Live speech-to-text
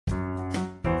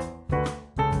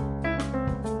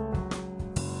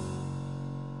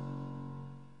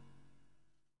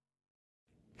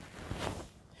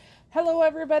Hello,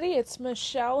 everybody. It's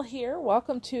Michelle here.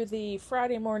 Welcome to the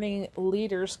Friday Morning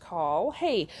Leaders Call.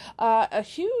 Hey, a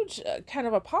huge kind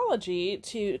of apology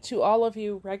to all of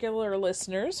you regular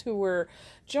listeners who were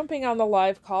jumping on the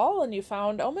live call and you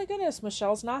found, oh my goodness,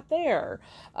 Michelle's not there.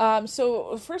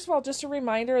 So first of all, just a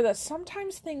reminder that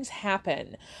sometimes things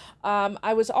happen.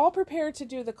 I was all prepared to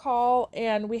do the call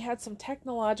and we had some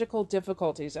technological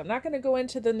difficulties. I'm not going to go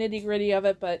into the nitty gritty of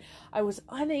it, but I was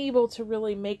unable to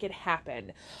really make it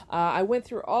happen. I went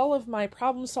through all of my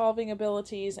problem solving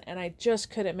abilities and I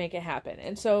just couldn't make it happen.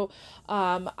 And so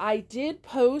I did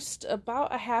post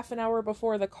about a half an hour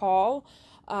before the call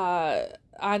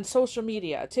on social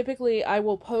media. Typically, I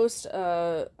will post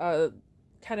a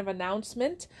kind of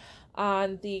announcement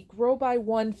on the Grow by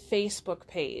One Facebook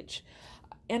page.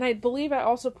 And I believe I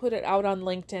also put it out on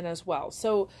LinkedIn as well.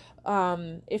 So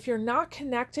if you're not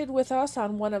connected with us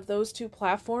on one of those two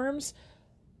platforms,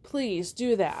 please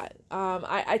do that.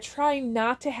 I try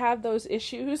not to have those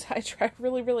issues. I try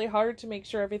really, really hard to make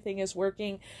sure everything is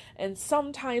working, and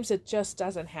sometimes it just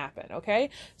doesn't happen, okay?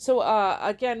 So,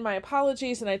 again, my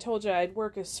apologies, and I told you I'd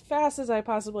work as fast as I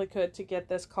possibly could to get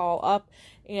this call up,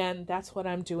 and that's what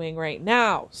I'm doing right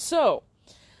now. So,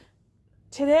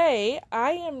 today,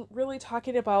 I am really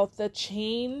talking about the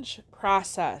change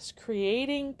process,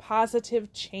 creating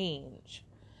positive change.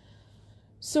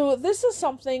 So this is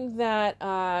something that,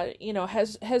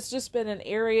 has just been an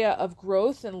area of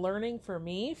growth and learning for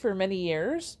me for many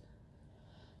years.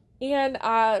 And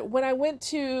when I went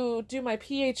to do my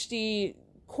PhD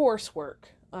coursework,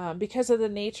 because of the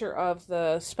nature of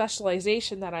the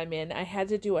specialization that I'm in, I had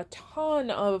to do a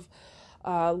ton of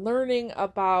learning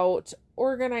about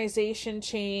organization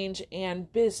change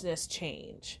and business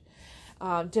change,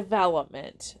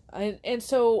 development. And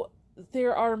so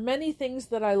there are many things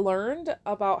that I learned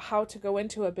about how to go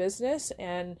into a business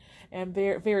and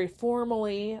very, very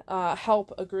formally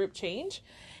help a group change.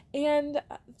 And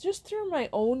just through my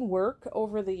own work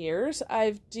over the years,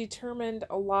 I've determined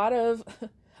a lot of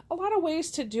ways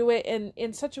to do it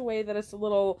in such a way that it's a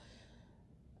little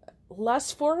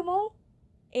less formal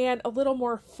and a little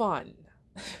more fun.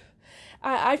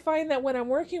 I find that when I'm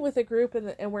working with a group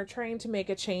and we're trying to make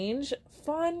a change,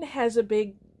 fun has a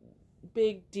big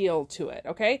deal to it,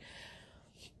 okay?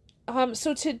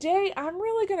 So today I'm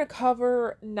really going to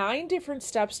cover 9 different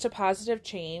steps to positive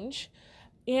change,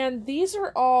 and these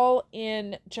are all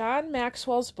in John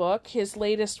Maxwell's book, his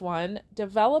latest one,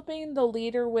 Developing the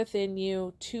Leader Within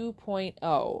You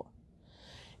 2.0.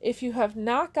 If you have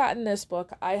not gotten this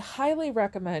book, I highly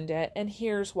recommend it, and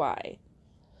here's why.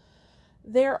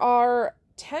 There are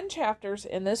 10 chapters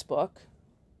in this book.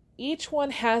 Each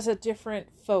one has a different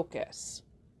focus.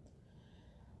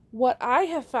 What I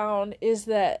have found is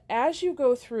that as you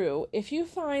go through, if you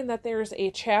find that there's a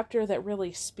chapter that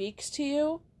really speaks to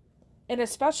you, and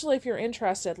especially if you're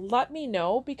interested, let me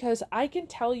know, because I can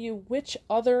tell you which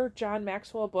other John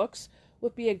Maxwell books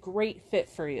would be a great fit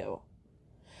for you.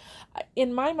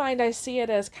 In my mind, I see it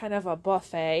as kind of a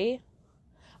buffet.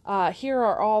 Here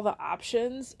are all the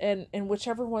options, and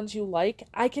whichever ones you like,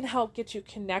 I can help get you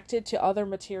connected to other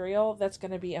material that's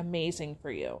going to be amazing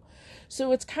for you.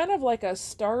 So it's kind of like a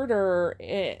starter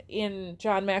in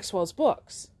John Maxwell's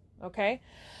books, okay?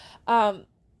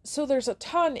 So there's a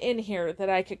ton in here that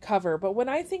I could cover, but when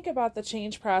I think about the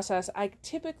change process, I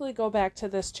typically go back to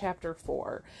this chapter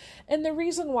 4. And the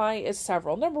reason why is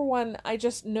several. Number one, I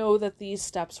just know that these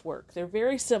steps work. They're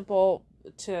very simple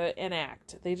to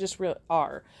enact. They just really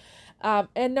are.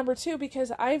 And number two,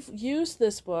 because I've used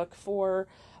this book for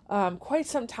quite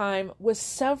some time with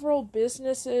several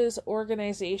businesses,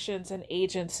 organizations, and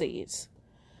agencies.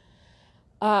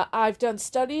 I've done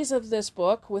studies of this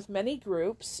book with many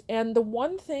groups, and the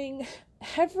one thing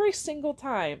every single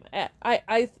time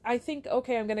I think,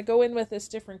 okay, I'm going to go in with this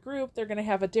different group, they're going to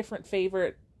have a different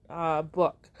favorite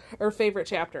book or favorite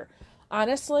chapter.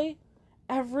 Honestly,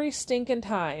 every stinking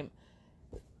time,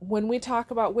 when we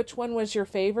talk about which one was your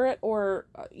favorite, or,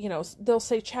 they'll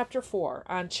say chapter 4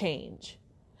 on change.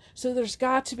 So there's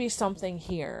got to be something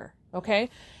here,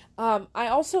 okay? I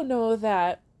also know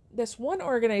that this one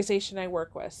organization I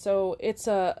work with, so it's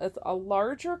a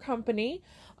larger company.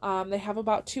 They have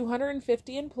about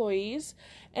 250 employees,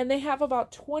 and they have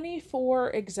about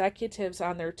 24 executives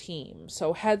on their team,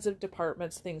 so heads of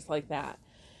departments, things like that.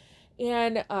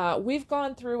 And we've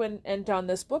gone through and done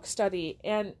this book study,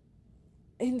 and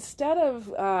instead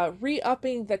of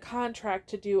re-upping the contract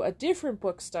to do a different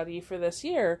book study for this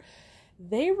year,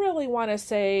 they really want to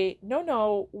say,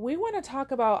 no, we want to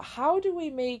talk about how do we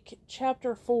make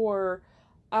chapter 4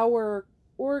 our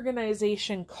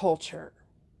organization culture.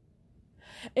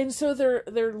 And so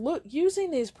they're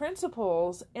using these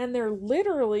principles, and they're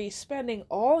literally spending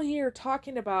all year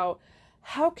talking about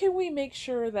how can we make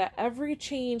sure that every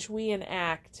change we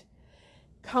enact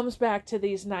comes back to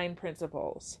these 9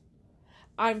 principles.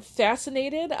 I'm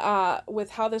fascinated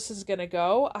with how this is going to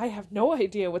go. I have no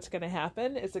idea what's going to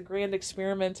happen. It's a grand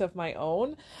experiment of my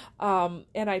own.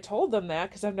 And I told them that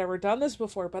because I've never done this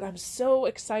before, but I'm so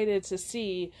excited to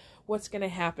see what's going to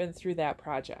happen through that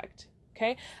project.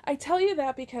 Okay? I tell you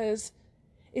that because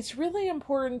it's really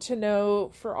important to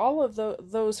know for all of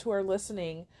those who are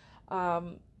listening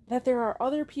that there are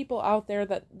other people out there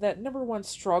that number one,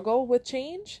 struggle with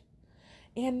change,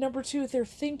 and number two, they're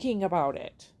thinking about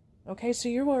it. Okay, so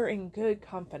you are in good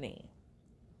company.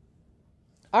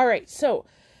 All right, so,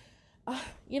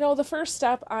 the first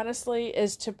step, honestly,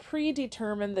 is to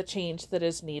predetermine the change that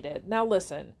is needed. Now,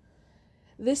 listen,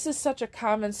 this is such a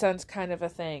common sense kind of a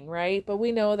thing, right? But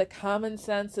we know that common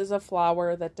sense is a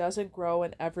flower that doesn't grow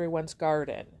in everyone's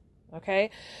garden.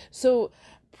 Okay, so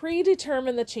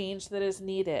predetermine the change that is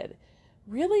needed.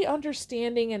 Really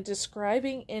understanding and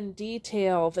describing in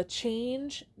detail the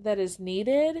change that is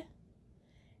needed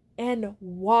and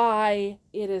why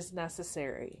it is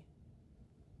necessary.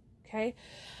 Okay?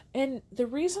 And the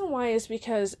reason why is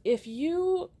because if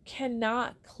you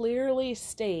cannot clearly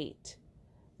state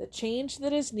the change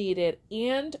that is needed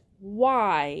and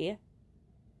why,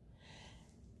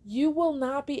 you will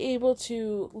not be able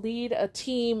to lead a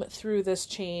team through this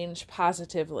change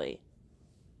positively.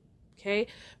 Okay?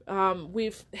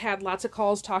 We've had lots of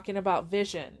calls talking about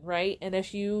vision, right? And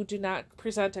if you do not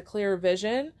present a clear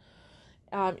vision,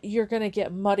 you're going to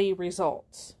get muddy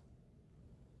results.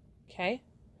 Okay?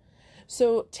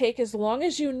 So take as long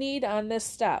as you need on this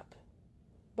step,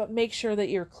 but make sure that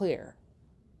you're clear.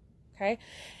 Okay?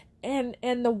 And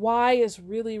the why is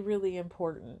really, really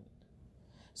important.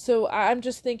 So I'm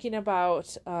just thinking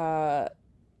about a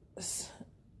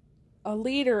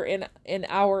leader in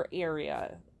our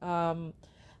area. I'm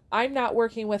not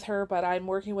working with her, but I'm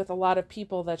working with a lot of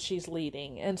people that she's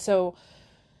leading. And so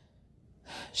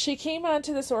she came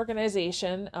onto this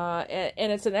organization,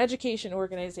 and it's an education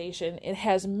organization. It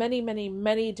has many, many,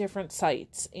 many different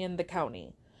sites in the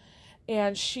county.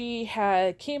 And she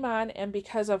came on, and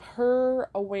because of her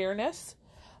awareness,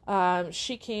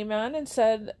 she came on and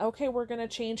said, okay, we're going to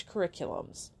change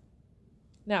curriculums.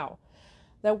 Now,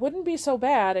 that wouldn't be so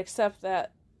bad, except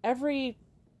that every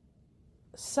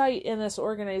site in this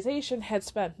organization had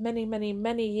spent many, many,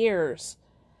 many years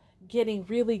getting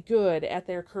really good at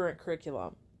their current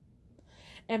curriculum.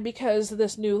 And because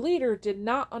this new leader did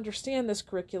not understand this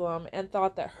curriculum and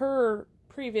thought that her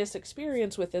previous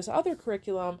experience with this other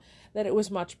curriculum, that it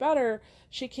was much better,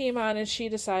 she came on and she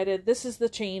decided this is the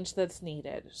change that's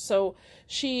needed. So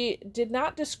she did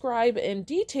not describe in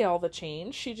detail the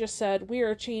change. She just said, we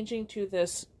are changing to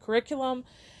this curriculum.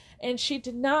 And she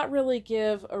did not really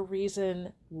give a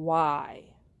reason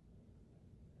why.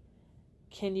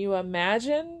 Can you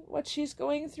imagine what she's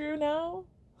going through now?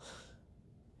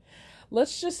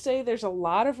 Let's just say there's a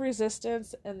lot of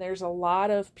resistance, and there's a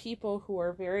lot of people who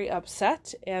are very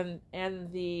upset, and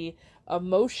the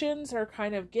emotions are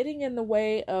kind of getting in the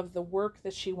way of the work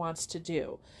that she wants to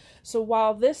do. So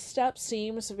while this step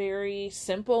seems very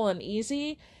simple and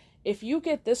easy, if you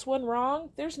get this one wrong,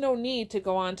 there's no need to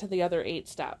go on to the other 8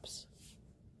 steps.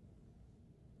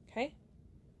 Okay?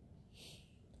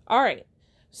 All right.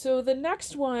 So the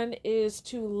next one is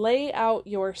to lay out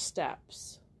your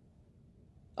steps.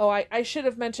 Oh, I should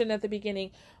have mentioned at the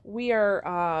beginning, we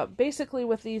are basically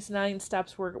with these 9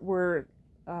 steps, we're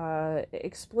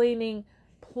explaining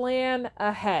plan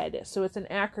ahead. So it's an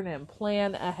acronym,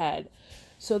 plan ahead.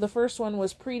 So the first one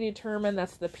was predetermine,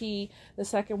 that's the P. The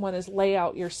second one is lay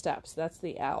out your steps, that's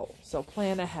the L. So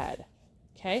plan ahead.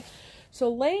 Okay?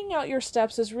 So laying out your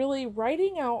steps is really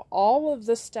writing out all of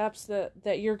the steps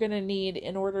that you're going to need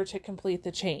in order to complete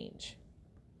the change.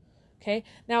 Okay?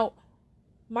 Now,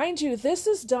 mind you, this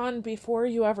is done before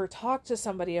you ever talk to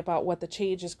somebody about what the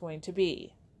change is going to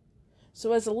be.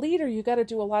 So as a leader, you got to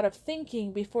do a lot of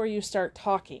thinking before you start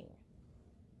talking.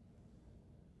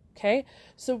 Okay?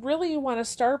 So really you want to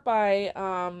start by,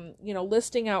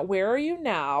 listing out where are you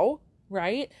now,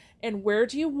 right? And where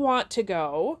do you want to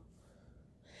go?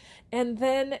 And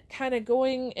then kind of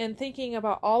going and thinking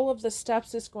about all of the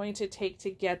steps it's going to take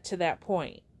to get to that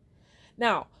point.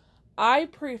 Now, I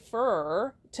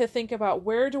prefer to think about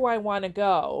where do I want to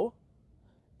go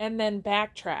and then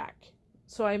backtrack.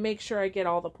 So I make sure I get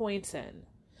all the points in.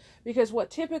 Because what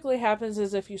typically happens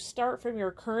is if you start from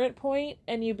your current point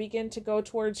and you begin to go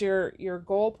towards your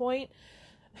goal point,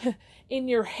 in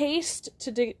your haste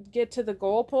to get to the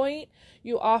goal point,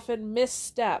 you often miss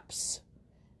steps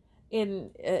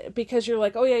because you're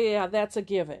like, oh yeah, that's a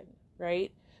given,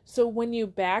 right? So when you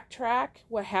backtrack,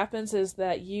 what happens is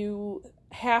that you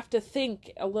have to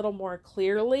think a little more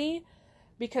clearly,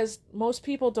 because most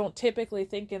people don't typically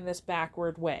think in this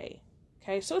backward way.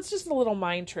 Okay, so it's just a little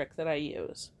mind trick that I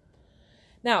use.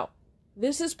 Now,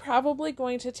 this is probably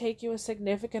going to take you a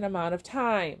significant amount of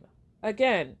time.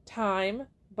 Again, time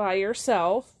by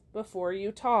yourself before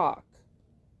you talk.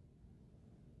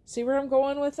 See where I'm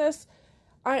going with this?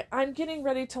 I'm getting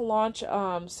ready to launch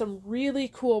some really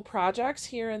cool projects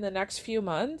here in the next few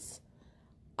months.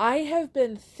 I have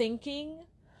been thinking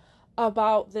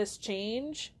about this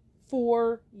change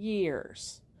for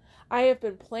years. I have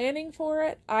been planning for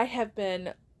it. I have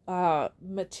been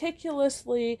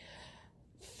meticulously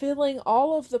filling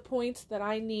all of the points that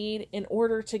I need in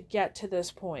order to get to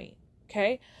this point.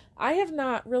 Okay? I have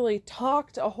not really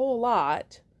talked a whole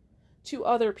lot to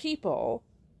other people,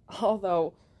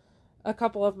 although a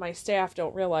couple of my staff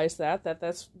don't realize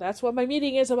that's what my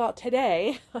meeting is about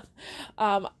today.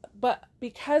 But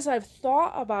because I've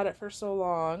thought about it for so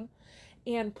long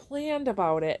and planned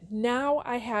about it, now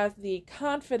I have the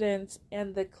confidence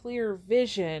and the clear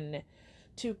vision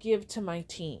to give to my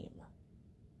team.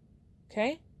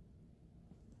 Okay?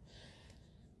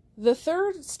 The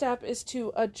third step is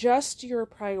to adjust your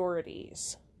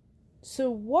priorities. So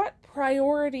what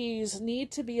priorities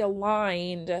need to be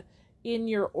aligned in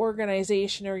your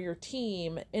organization or your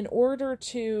team in order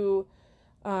to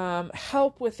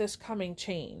help with this coming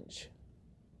change?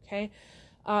 Okay?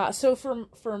 So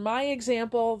for my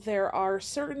example, there are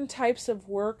certain types of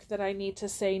work that I need to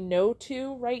say no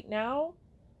to right now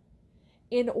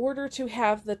in order to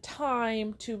have the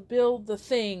time to build the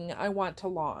thing I want to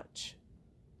launch.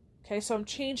 Okay, so I'm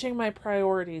changing my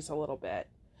priorities a little bit.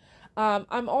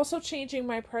 I'm also changing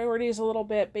my priorities a little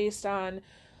bit based on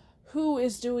who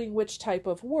is doing which type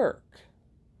of work.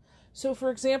 So for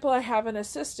example, I have an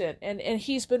assistant and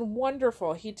he's been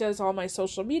wonderful. He does all my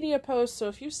social media posts. So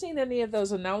if you've seen any of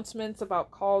those announcements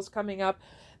about calls coming up,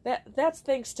 that's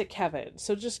thanks to Kevin.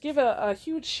 So just give a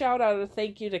huge shout out and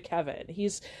thank you to Kevin.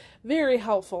 He's very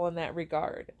helpful in that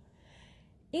regard.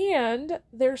 And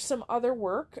there's some other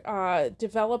work,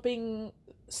 developing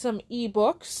some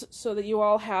ebooks so that you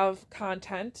all have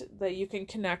content that you can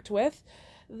connect with,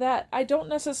 that I don't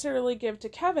necessarily give to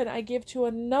Kevin. I give to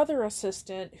another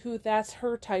assistant who that's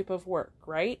her type of work,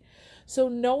 right? So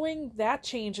knowing that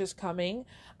change is coming,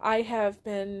 I have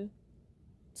been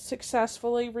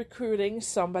successfully recruiting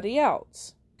somebody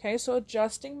else. Okay, so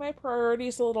adjusting my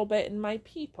priorities a little bit in my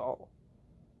people.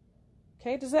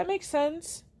 Okay, does that make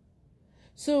sense?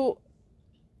 So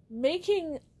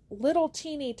making little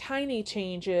teeny tiny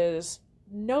changes,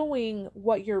 knowing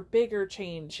what your bigger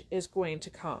change is going to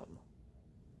come.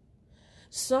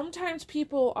 Sometimes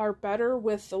people are better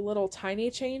with the little tiny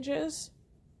changes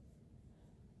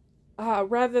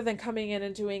rather than coming in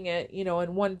and doing it,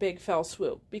 in one big fell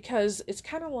swoop, because it's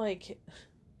kind of like,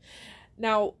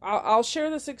 now I'll share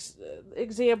this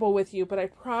example with you, but I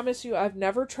promise you I've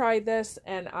never tried this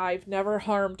and I've never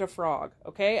harmed a frog.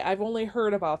 Okay. I've only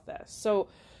heard about this. So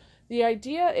the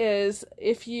idea is,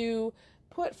 if you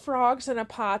put frogs in a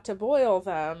pot to boil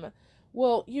them,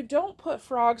 well, you don't put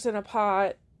frogs in a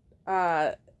pot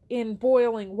in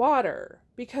boiling water,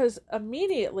 because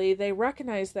immediately they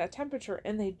recognize that temperature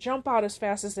and they jump out as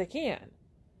fast as they can.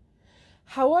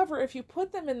 However, if you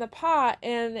put them in the pot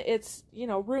and it's,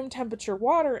 room temperature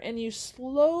water, and you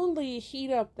slowly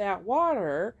heat up that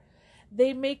water,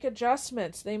 they make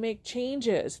adjustments, they make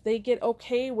changes, they get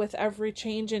okay with every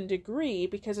change in degree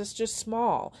because it's just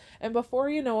small. And before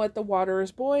you know it, the water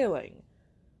is boiling.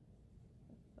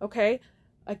 Okay?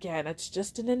 Again, it's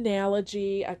just an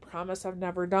analogy. I promise I've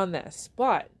never done this.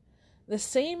 But the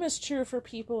same is true for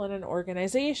people in an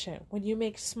organization. When you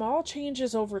make small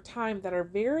changes over time that are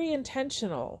very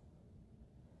intentional,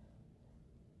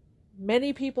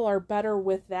 many people are better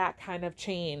with that kind of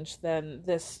change than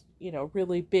this,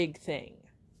 really big thing.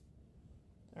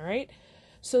 All right.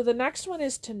 So the next one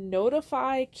is to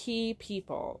notify key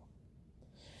people.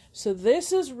 So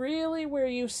this is really where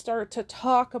you start to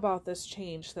talk about this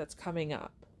change that's coming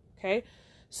up. Okay.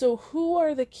 So who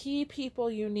are the key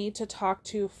people you need to talk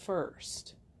to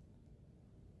first?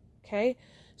 Okay.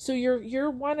 So you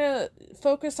want to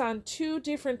focus on two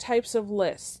different types of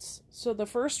lists. So the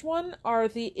first one are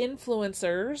the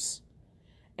influencers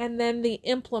and then the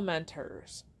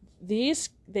implementers.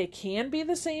 They can be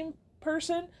the same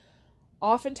person.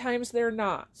 Oftentimes they're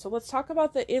not. So let's talk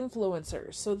about the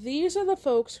influencers. So these are the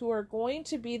folks who are going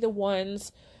to be the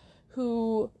ones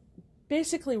who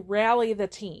basically rally the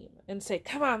team and say,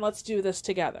 come on, let's do this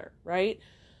together, right?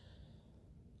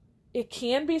 It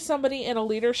can be somebody in a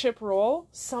leadership role.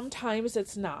 Sometimes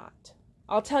it's not.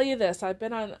 I'll tell you this. I've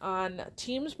been on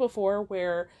teams before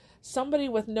where somebody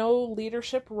with no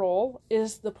leadership role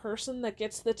is the person that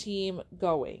gets the team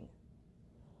going.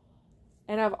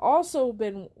 And I've also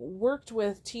been worked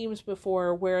with teams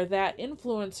before where that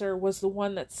influencer was the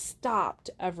one that stopped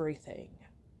everything.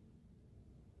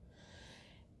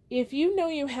 If you know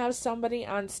you have somebody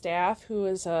on staff who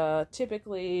is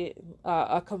typically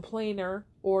a complainer,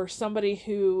 or somebody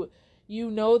who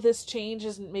you know this change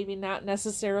is maybe not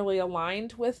necessarily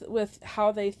aligned with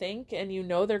how they think, and you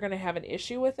know they're going to have an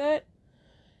issue with it,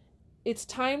 it's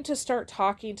time to start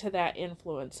talking to that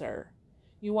influencer.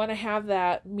 You want to have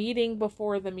that meeting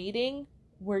before the meeting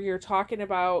where you're talking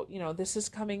about, this is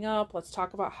coming up. Let's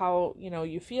talk about how,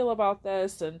 you feel about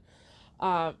this, and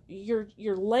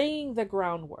you're laying the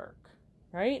groundwork,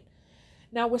 right?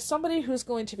 Now, with somebody who's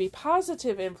going to be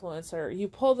positive influencer, you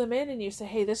pull them in and you say,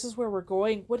 hey, this is where we're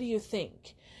going. What do you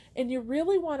think? And you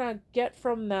really want to get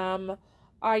from them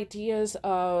ideas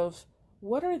of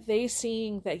what are they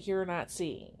seeing that you're not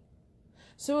seeing.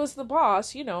 So as the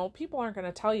boss, people aren't going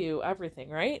to tell you everything,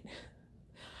 right?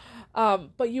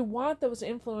 But you want those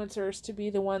influencers to be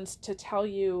the ones to tell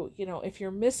you, if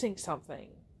you're missing something.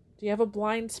 Do you have a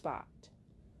blind spot?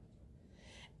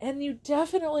 And you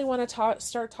definitely want to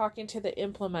start talking to the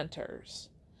implementers.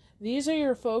 These are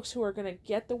your folks who are going to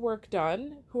get the work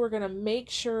done, who are going to make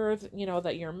sure that,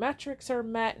 that your metrics are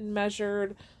met and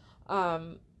measured.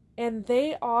 And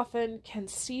they often can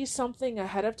see something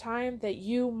ahead of time that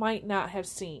you might not have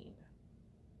seen.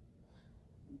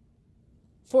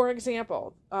 For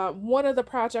example, one of the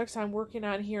projects I'm working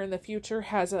on here in the future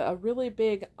has a really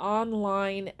big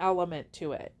online element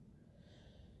to it.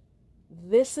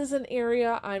 This is an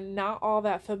area I'm not all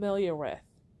that familiar with.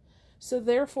 So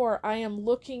therefore, I am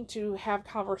looking to have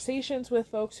conversations with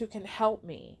folks who can help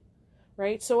me,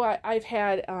 right? So I've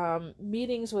had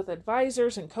meetings with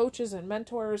advisors and coaches and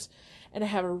mentors, and I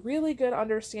have a really good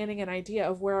understanding and idea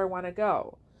of where I want to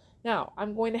go. Now,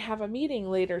 I'm going to have a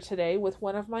meeting later today with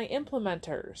one of my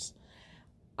implementers.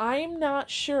 I'm not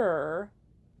sure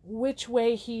which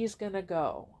way he's going to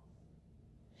go.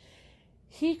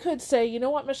 He could say, you know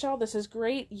what, Michelle, this is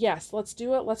great. Yes, let's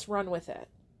do it. Let's run with it.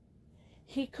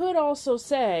 He could also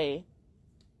say,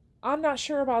 I'm not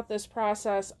sure about this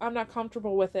process. I'm not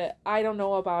comfortable with it. I don't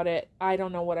know about it. I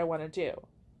don't know what I want to do.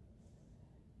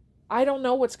 I don't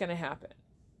know what's going to happen.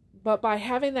 But by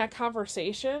having that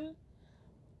conversation,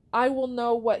 I will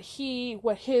know what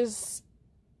his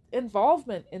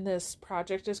involvement in this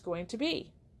project is going to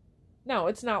be. No,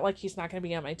 it's not like he's not going to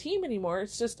be on my team anymore.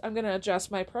 It's just I'm going to adjust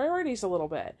my priorities a little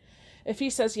bit. If he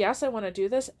says, yes, I want to do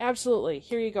this, absolutely.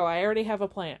 Here you go. I already have a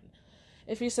plan.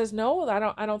 If he says, no,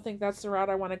 I don't think that's the route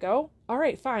I want to go. All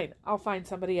right, fine. I'll find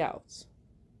somebody else.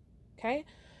 Okay?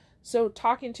 So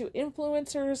talking to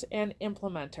influencers and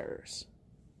implementers.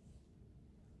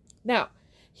 Now,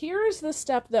 here is the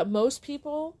step that most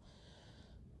people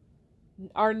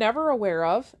are never aware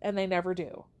of, and they never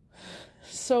do.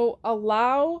 So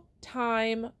allow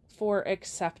time for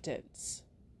acceptance.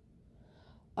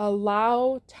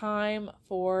 Allow time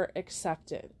for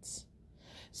acceptance.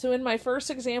 So in my first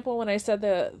example, when I said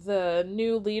the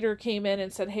new leader came in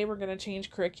and said, hey, we're going to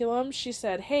change curriculum, she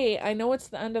said, hey, I know it's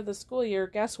the end of the school year.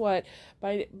 Guess what?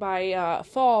 By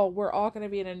fall, we're all going to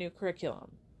be in a new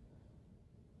curriculum.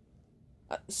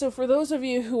 So for those of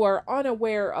you who are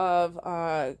unaware of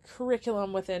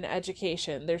curriculum within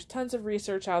education, there's tons of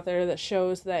research out there that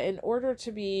shows that in order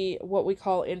to be what we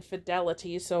call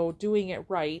infidelity, so doing it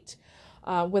right,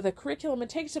 with a curriculum, it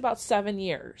takes about 7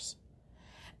 years.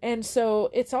 And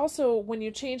so it's also, when you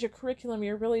change a curriculum,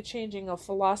 you're really changing a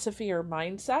philosophy or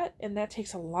mindset, and that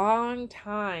takes a long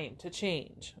time to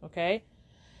change, okay?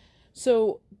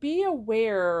 So be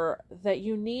aware that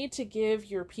you need to give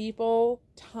your people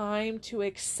time to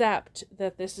accept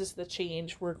that this is the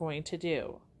change we're going to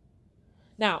do.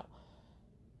 Now,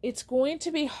 it's going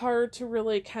to be hard to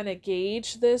really kind of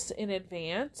gauge this in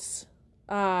advance,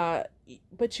 but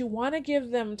you want to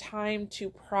give them time to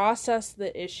process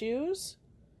the issues,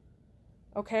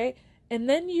 okay? And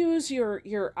then use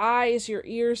your eyes, your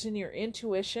ears, and your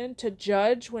intuition to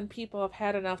judge when people have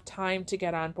had enough time to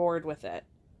get on board with it.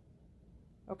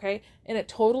 Okay? And it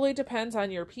totally depends on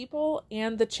your people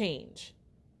and the change.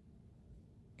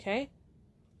 Okay?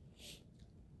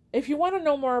 If you want to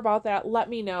know more about that, let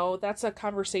me know. That's a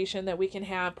conversation that we can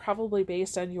have, probably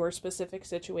based on your specific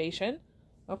situation.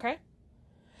 Okay?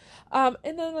 And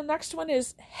then the next one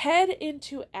is head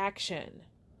into action.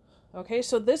 Okay?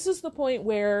 So this is the point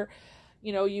where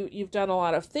You've done a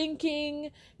lot of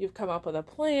thinking, you've come up with a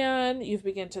plan, you've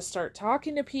begun to start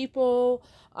talking to people,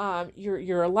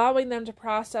 you're allowing them to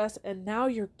process, and now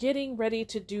you're getting ready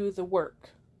to do the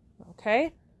work.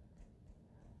 Okay?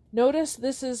 Notice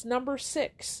this is number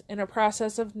 6 in a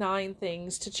process of 9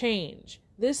 things to change.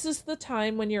 This is the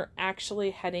time when you're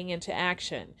actually heading into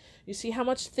action. You see how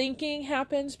much thinking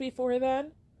happens before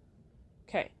then?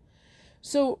 Okay.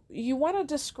 So you want to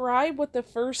describe what the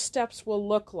first steps will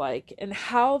look like and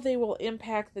how they will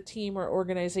impact the team or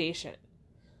organization.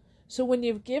 So when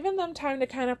you've given them time to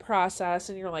kind of process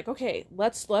and you're like, okay,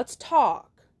 let's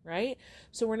talk, right?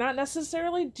 So we're not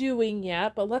necessarily doing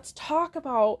yet, but let's talk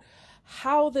about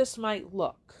how this might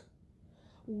look,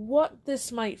 what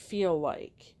this might feel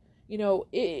like.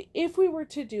 If we were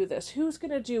to do this, who's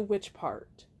going to do which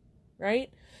part,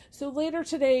 right? So later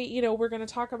today, we're going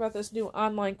to talk about this new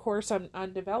online course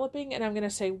I'm developing, and I'm going to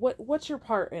say, what's your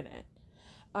part in it?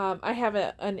 I have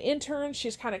an intern.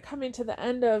 She's kind of coming to the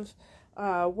end of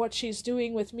what she's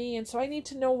doing with me, and so I need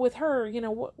to know with her,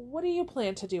 what do you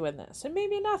plan to do in this? And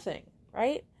maybe nothing,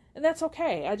 right? And that's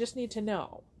okay. I just need to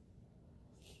know.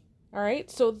 All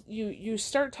right, so you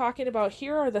start talking about,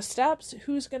 here are the steps,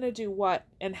 who's going to do what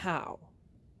and how.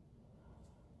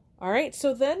 All right,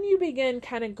 so then you begin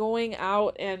kind of going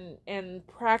out and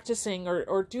practicing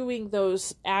or doing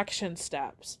those action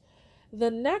steps.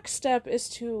 The next step is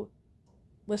to,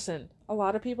 listen, a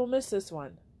lot of people miss this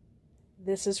one.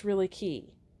 This is really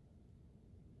key.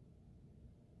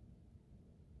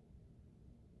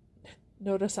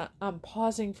 Notice I'm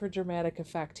pausing for dramatic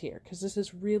effect here because this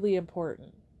is really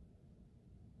important.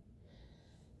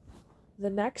 The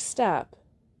next step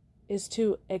is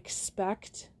to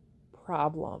expect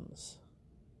problems.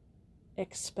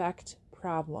 Expect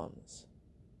problems.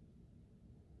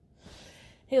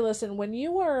 Hey, listen, when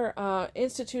you are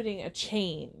instituting a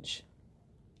change,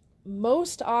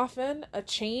 most often a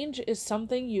change is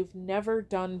something you've never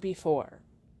done before.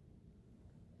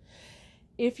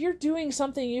 If you're doing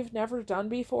something you've never done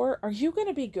before, are you going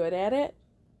to be good at it?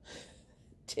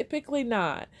 Typically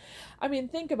not. I mean,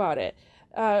 think about it.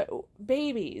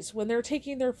 Babies, when they're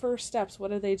taking their first steps, what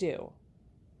do?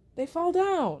 They fall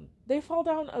down. They fall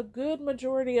down a good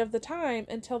majority of the time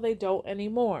until they don't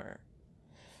anymore.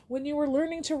 When you were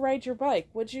learning to ride your bike,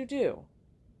 what'd you do?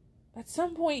 At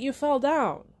some point you fell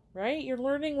down, right? You're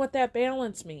learning what that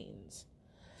balance means.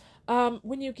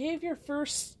 When you gave your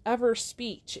first ever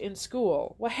speech in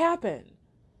school, what happened?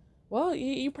 Well,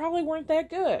 you probably weren't that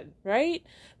good, right?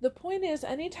 The point is,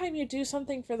 anytime you do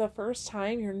something for the first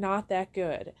time, you're not that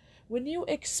good. When you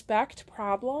expect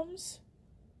problems,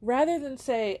 rather than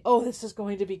say, oh, this is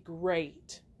going to be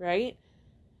great, right?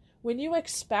 When you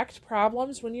expect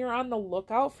problems, when you're on the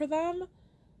lookout for them,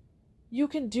 you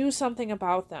can do something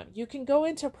about them. You can go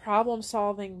into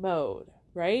problem-solving mode,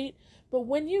 right? But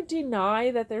when you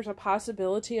deny that there's a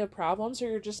possibility of problems, or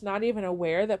you're just not even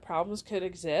aware that problems could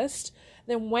exist,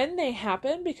 then when they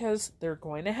happen, because they're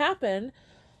going to happen,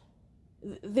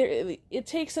 it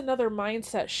takes another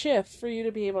mindset shift for you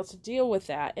to be able to deal with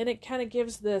that. And it kind of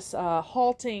gives this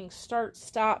halting,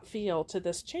 start-stop feel to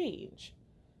this change.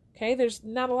 Okay, there's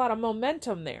not a lot of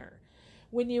momentum there.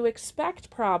 When you expect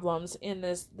problems in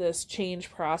this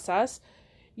change process,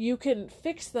 you can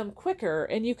fix them quicker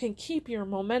and you can keep your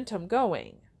momentum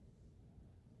going.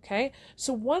 Okay,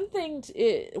 so one thing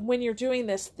when you're doing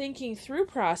this thinking through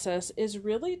process is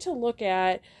really to look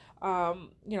at,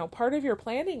 part of your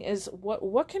planning is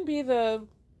what can be the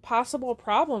possible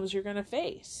problems you're going to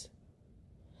face.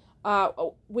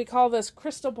 We call this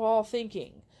crystal ball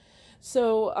thinking.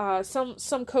 So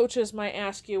some coaches might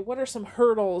ask you, what are some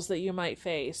hurdles that you might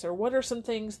face, or what are some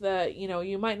things that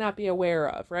you might not be aware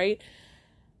of, right?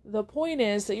 The point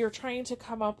is that you're trying to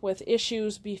come up with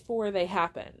issues before they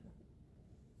happen.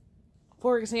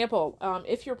 For example,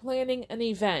 if you're planning an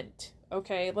event,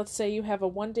 okay, let's say you have a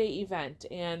one-day event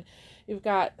and you've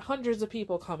got hundreds of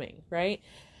people coming, right?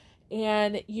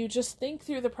 And you just think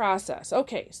through the process.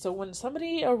 Okay, so when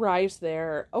somebody arrives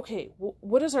there, okay,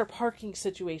 what does our parking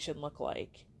situation look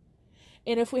like?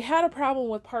 And if we had a problem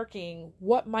with parking,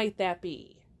 what might that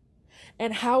be?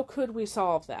 And how could we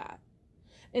solve that?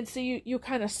 And so you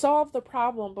kind of solve the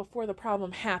problem before the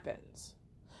problem happens.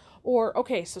 Or,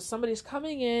 okay, so somebody's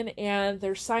coming in and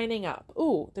they're signing up.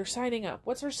 Ooh, they're signing up.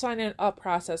 What's their signing up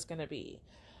process going to be?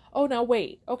 Oh, now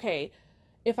wait. Okay,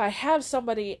 if I have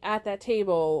somebody at that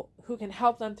table who can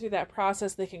help them through that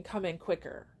process, they can come in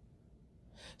quicker.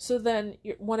 So then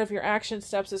one of your action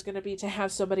steps is going to be to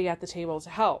have somebody at the table to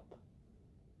help.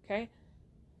 Okay?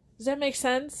 Does that make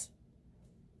sense?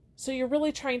 So you're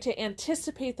really trying to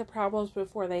anticipate the problems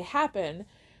before they happen.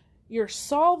 You're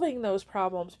solving those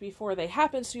problems before they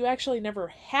happen, so you actually never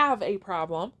have a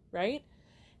problem, right?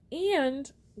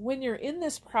 And when you're in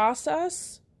this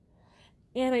process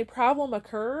and a problem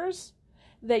occurs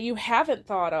that you haven't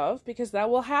thought of, because that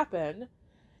will happen,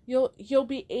 you'll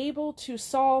be able to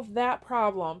solve that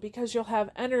problem because you'll have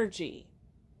energy.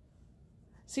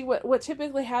 See, what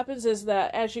typically happens is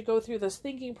that as you go through this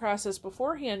thinking process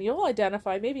beforehand, you'll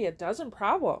identify maybe a dozen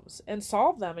problems and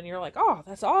solve them, and you're like, oh,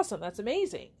 that's awesome, that's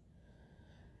amazing.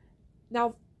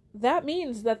 Now, that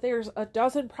means that there's a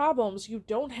dozen problems you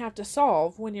don't have to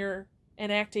solve when you're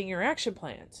enacting your action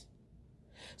plans.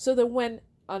 So that when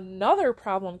another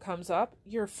problem comes up,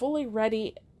 you're fully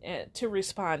ready to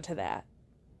respond to that.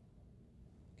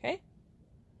 Okay?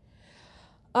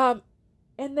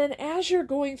 And then as you're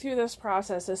going through this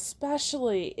process,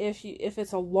 especially if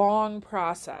it's a long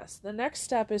process, the next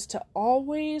step is to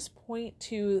always point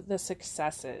to the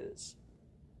successes.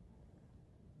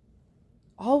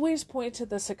 Always point to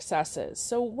the successes.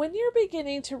 So when you're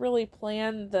beginning to really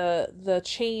plan the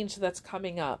change that's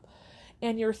coming up,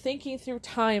 and you're thinking through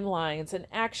timelines and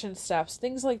action steps,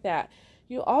 things like that,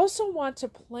 you also want to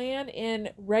plan in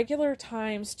regular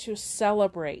times to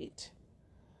celebrate.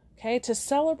 Okay, to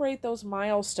celebrate those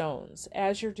milestones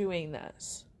as you're doing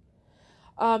this.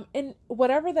 And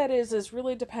whatever that is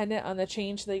really dependent on the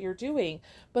change that you're doing.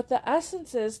 But the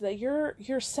essence is that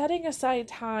you're setting aside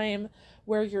time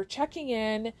where you're checking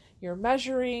in, you're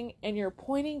measuring, and you're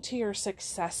pointing to your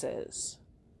successes.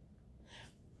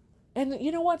 And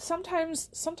you know what? Sometimes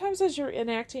as you're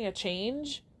enacting a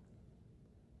change,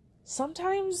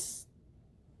 sometimes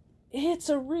it's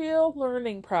a real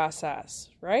learning process,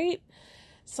 right?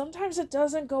 Sometimes it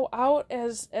doesn't go out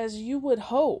as you would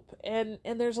hope. And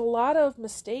there's a lot of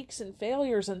mistakes and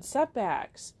failures and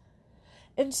setbacks.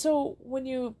 And so when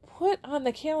you put on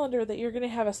the calendar that you're going to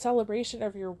have a celebration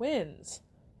of your wins,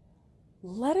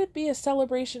 let it be a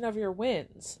celebration of your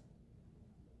wins.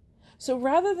 So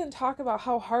rather than talk about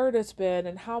how hard it's been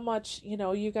and how much,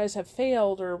 you guys have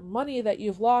failed or money that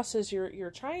you've lost as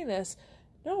you're trying this,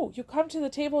 no, you come to the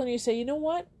table and you say, you know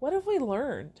what? What have we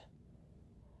learned?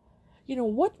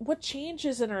 What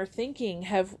changes in our thinking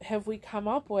have we come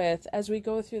up with as we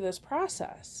go through this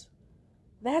process?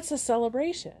 That's a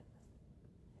celebration.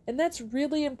 And that's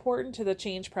really important to the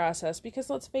change process because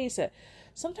let's face it,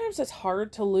 sometimes it's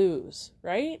hard to lose,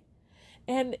 right?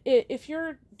 And if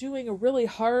you're doing a really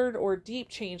hard or deep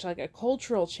change, like a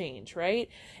cultural change, right?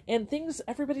 And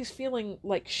everybody's feeling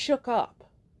like shook up,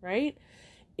 right?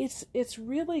 It's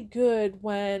really good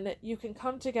when you can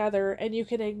come together and you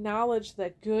can acknowledge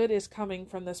that good is coming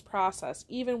from this process,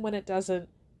 even when it doesn't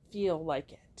feel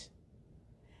like it.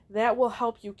 That will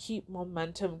help you keep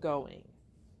momentum going.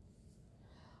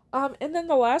 And then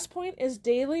the last point is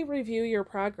daily review your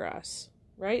progress,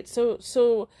 right?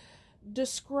 So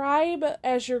describe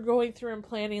as you're going through and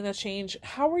planning the change,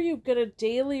 how are you going to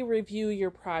daily review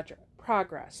your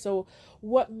progress? So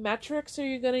what metrics are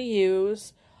you going to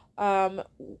use?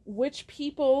 Which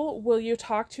people will you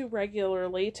talk to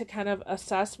regularly to kind of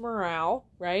assess morale,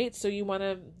 right? So you want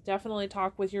to definitely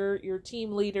talk with your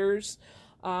team leaders,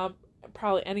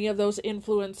 probably any of those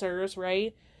influencers,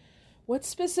 right? What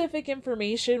specific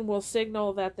information will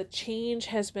signal that the change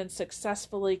has been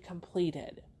successfully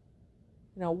completed?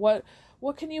 What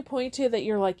can you point to that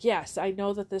you're like, yes, I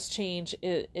know that this change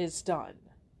is done,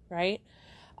 right?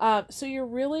 So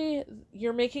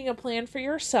you're making a plan for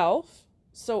yourself.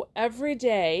 So every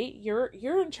day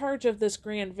you're in charge of this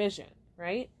grand vision,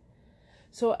 right?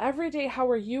 So every day, how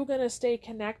are you going to stay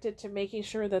connected to making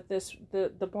sure that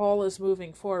the ball is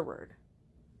moving forward?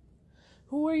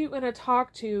 Who are you going to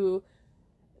talk to?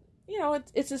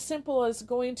 It's as simple as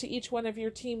going to each one of your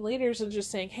team leaders and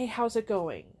just saying, hey, how's it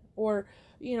going? Or,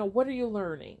 what are you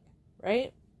learning,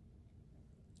 right?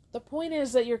 The point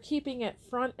is that you're keeping it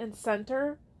front and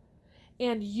center,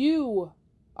 and you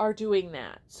are doing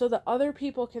that so that other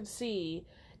people can see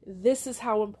this is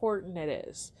how important it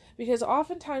is. Because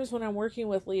oftentimes when I'm working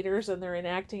with leaders and they're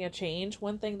enacting a change,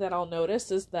 one thing that I'll notice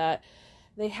is that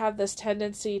they have this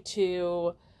tendency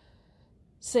to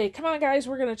say, come on guys,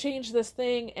 we're going to change this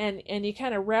thing, and you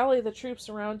kind of rally the troops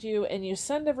around you and you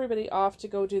send everybody off to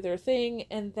go do their thing,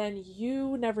 and then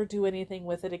you never do anything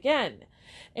with it again.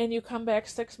 And you come back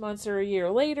 6 months or a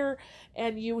year later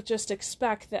and you just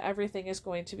expect that everything is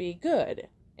going to be good.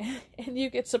 And you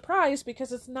get surprised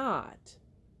because it's not.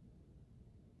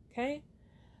 Okay?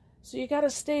 So you got to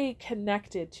stay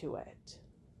connected to it.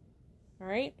 All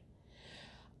right?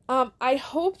 I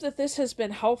hope that this has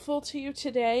been helpful to you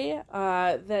today,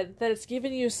 that it's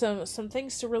given you some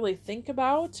things to really think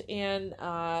about, and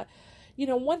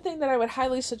one thing that I would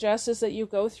highly suggest is that you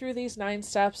go through these 9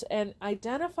 steps and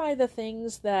identify the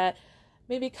things that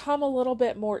maybe come a little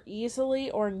bit more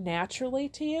easily or naturally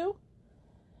to you.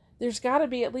 There's got to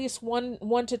be at least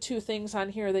one to two things on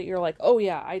here that you're like, oh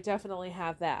yeah, I definitely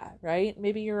have that, right?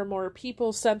 Maybe you're a more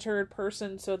people-centered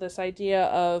person, so this idea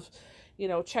of,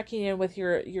 checking in with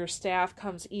your staff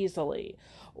comes easily.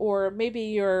 Or maybe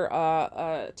you're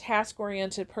a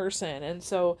task-oriented person, and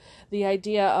so the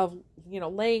idea of,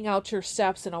 laying out your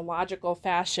steps in a logical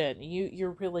fashion,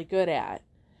 you're really good at.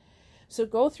 So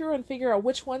go through and figure out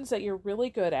which ones that you're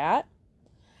really good at,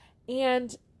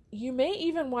 and you may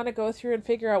even want to go through and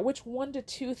figure out which 1 to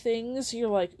 2 things you're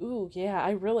like, ooh, yeah,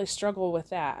 I really struggle with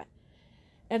that.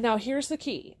 And now here's the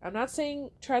key. I'm not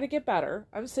saying try to get better.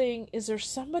 I'm saying, is there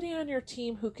somebody on your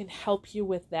team who can help you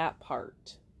with that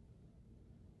part?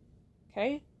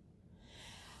 Okay?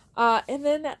 And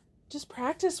then just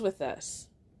practice with this.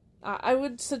 I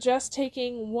would suggest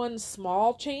taking one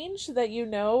small change that you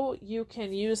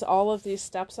can use all of these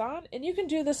steps on. And you can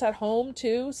do this at home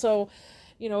too. So,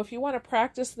 if you want to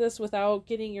practice this without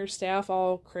getting your staff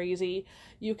all crazy,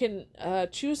 you can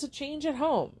choose a change at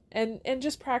home and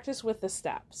just practice with the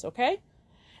steps, okay?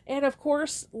 And of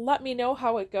course, let me know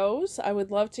how it goes. I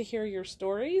would love to hear your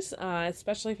stories,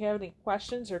 especially if you have any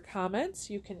questions or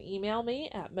comments. You can email me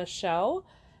at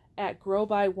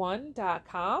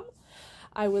michelle@growby1.com.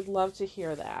 I would love to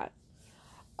hear that.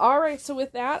 All right, so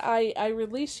with that, I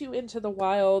release you into the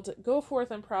wild. Go forth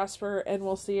and prosper, and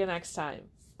we'll see you next time.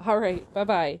 All right,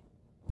 bye-bye.